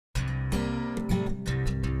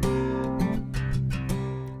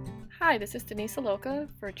Hi, this is Denise Alloca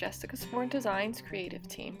for Jessica Sporn Designs creative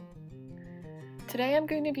team. Today I'm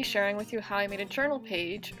going to be sharing with you how I made a journal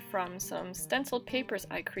page from some stenciled papers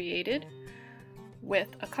I created with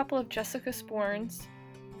a couple of Jessica Sporn's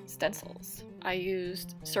stencils. I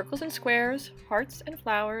used circles and squares, hearts and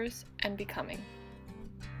flowers, and becoming.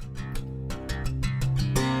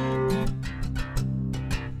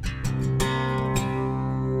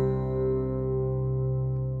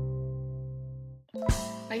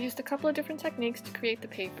 I used a couple of different techniques to create the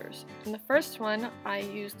papers. In the first one, I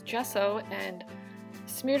used gesso and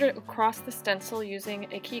smeared it across the stencil using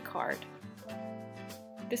a key card.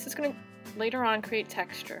 This is going to later on create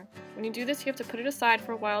texture. When you do this, you have to put it aside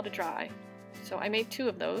for a while to dry. So I made 2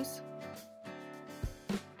 of those.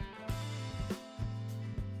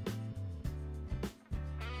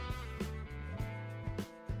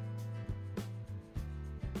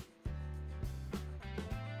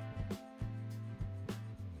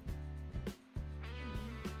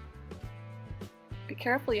 Be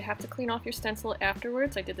careful, you have to clean off your stencil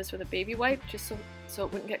afterwards. I did this with a baby wipe just so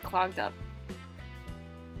it wouldn't get clogged up.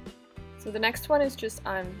 So the next one is just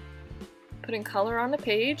I'm putting color on the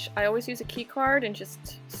page. I always use a key card and just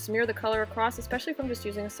smear the color across, especially if I'm just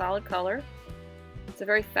using a solid color. It's a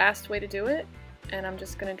very fast way to do it, and I'm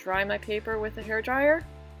just going to dry my paper with a hairdryer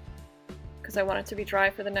because I want it to be dry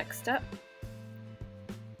for the next step.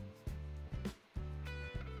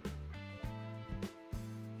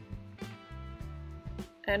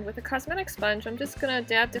 And with a cosmetic sponge, I'm just going to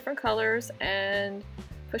dab different colors and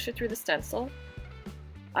push it through the stencil.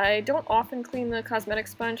 I don't often clean the cosmetic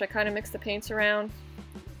sponge, I kind of mix the paints around.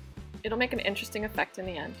 It'll make an interesting effect in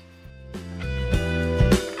the end.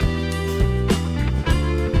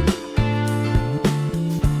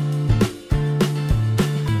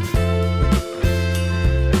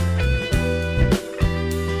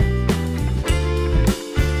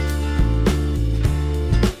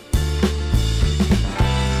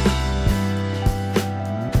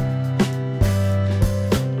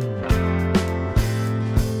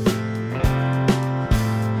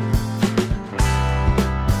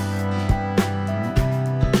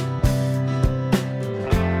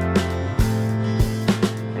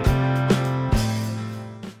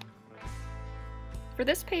 For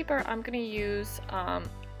this paper, I'm going to use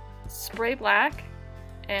spray black,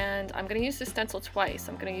 and I'm going to use the stencil twice.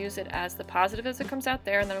 I'm going to use it as the positive as it comes out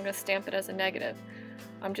there, and then I'm going to stamp it as a negative.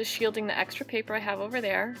 I'm just shielding the extra paper I have over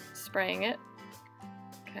there, spraying it.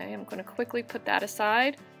 Okay, I'm going to quickly put that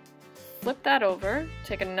aside, flip that over,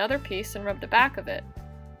 take another piece and rub the back of it.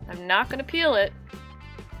 I'm not going to peel it.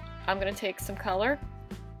 I'm going to take some color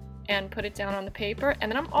and put it down on the paper,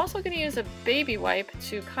 and then I'm also going to use a baby wipe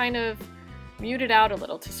to kind of mute it out a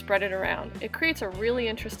little to spread it around. It creates a really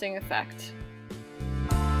interesting effect.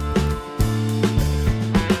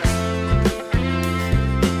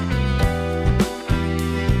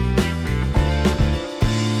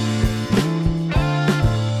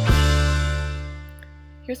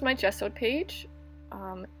 Here's my gessoed page.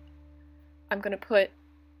 I'm going to put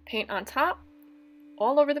paint on top,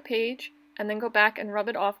 all over the page, and then go back and rub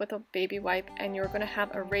it off with a baby wipe, and you're going to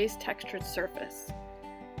have a raised textured surface.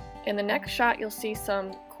 In the next shot, you'll see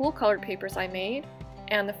some cool colored papers I made,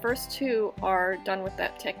 and the first 2 are done with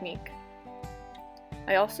that technique.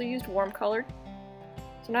 I also used warm colored.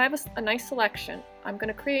 So now I have a nice selection. I'm going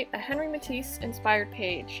to create a Henri Matisse inspired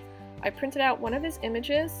page. I printed out one of his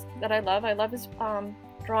images that I love. I love his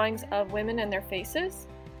drawings of women and their faces.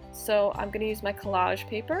 So I'm going to use my collage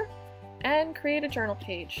paper and create a journal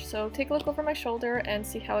page. So take a look over my shoulder and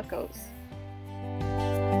see how it goes.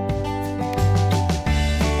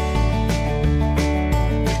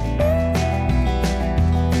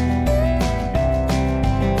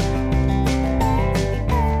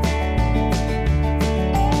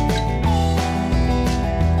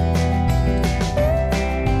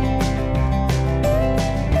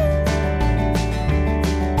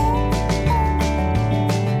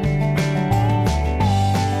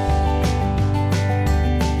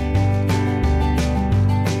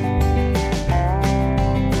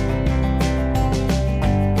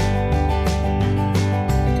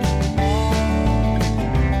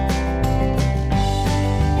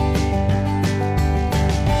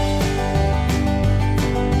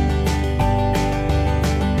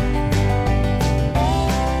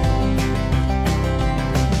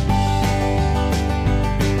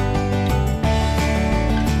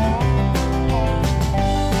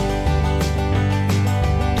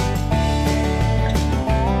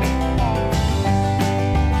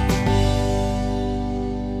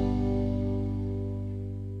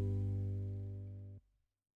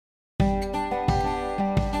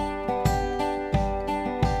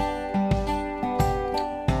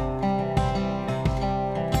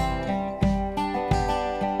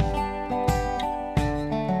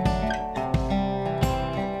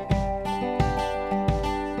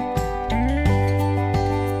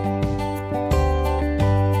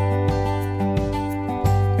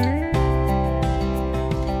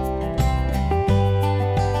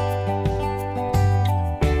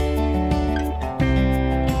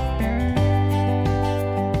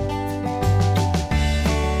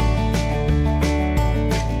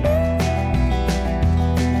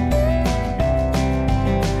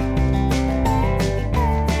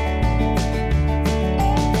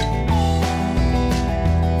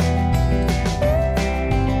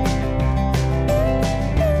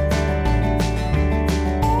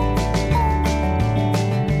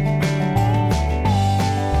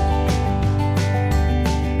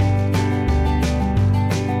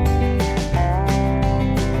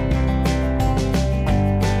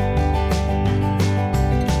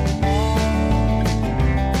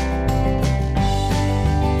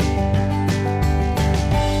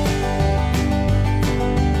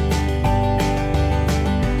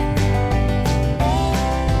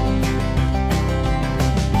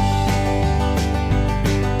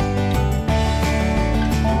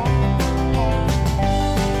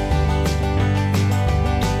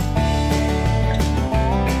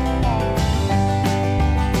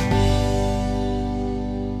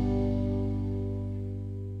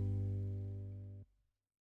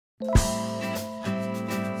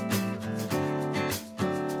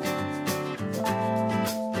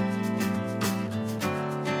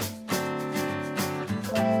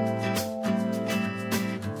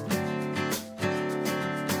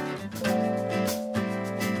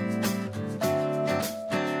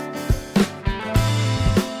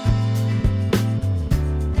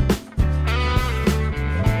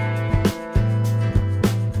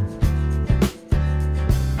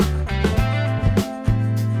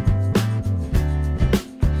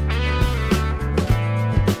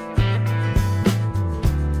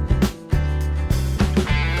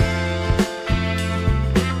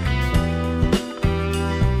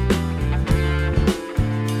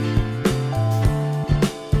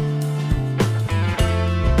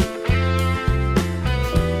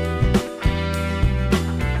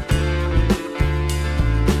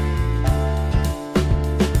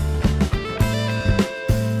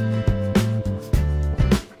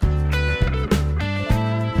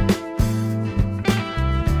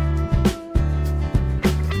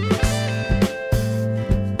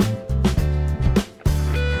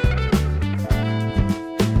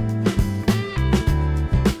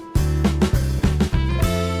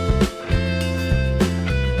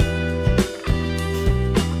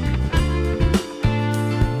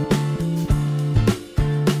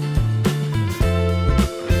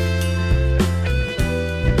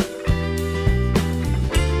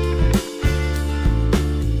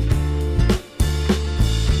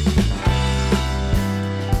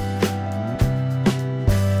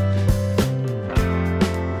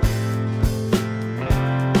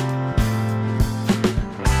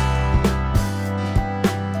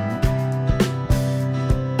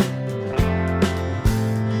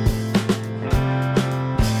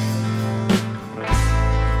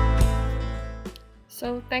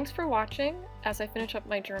 Thanks for watching as I finish up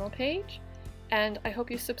my journal page, and I hope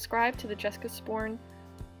you subscribe to the Jessica Sporn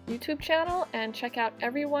YouTube channel and check out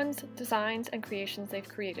everyone's designs and creations they've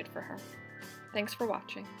created for her. Thanks for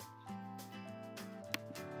watching.